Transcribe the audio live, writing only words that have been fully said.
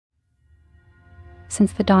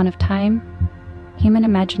Since the dawn of time, human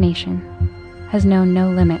imagination has known no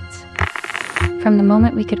limits. From the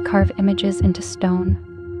moment we could carve images into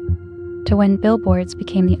stone, to when billboards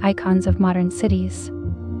became the icons of modern cities,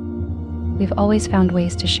 we've always found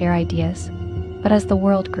ways to share ideas. But as the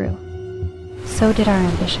world grew, so did our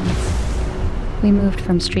ambitions. We moved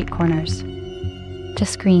from street corners to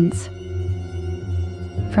screens,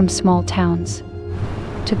 from small towns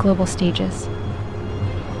to global stages.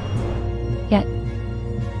 Yet,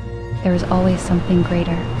 there was always something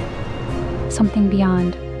greater, something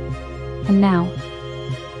beyond. And now,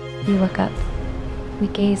 we look up, we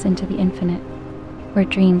gaze into the infinite, where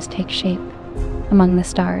dreams take shape among the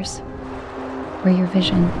stars, where your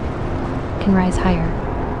vision can rise higher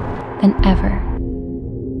than ever.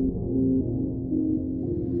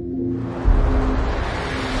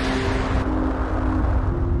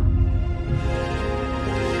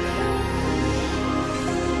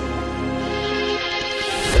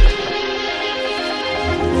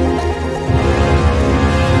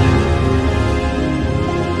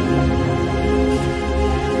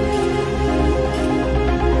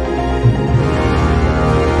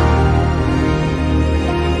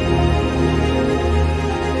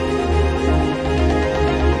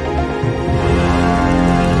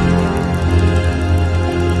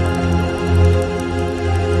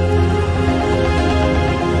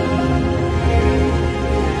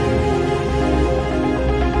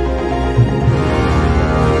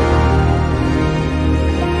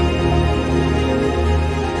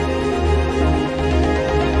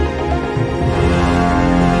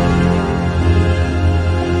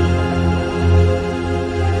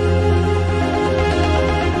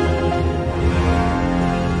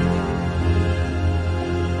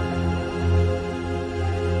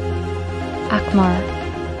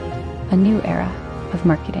 AQMAAR, a new era of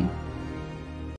marketing.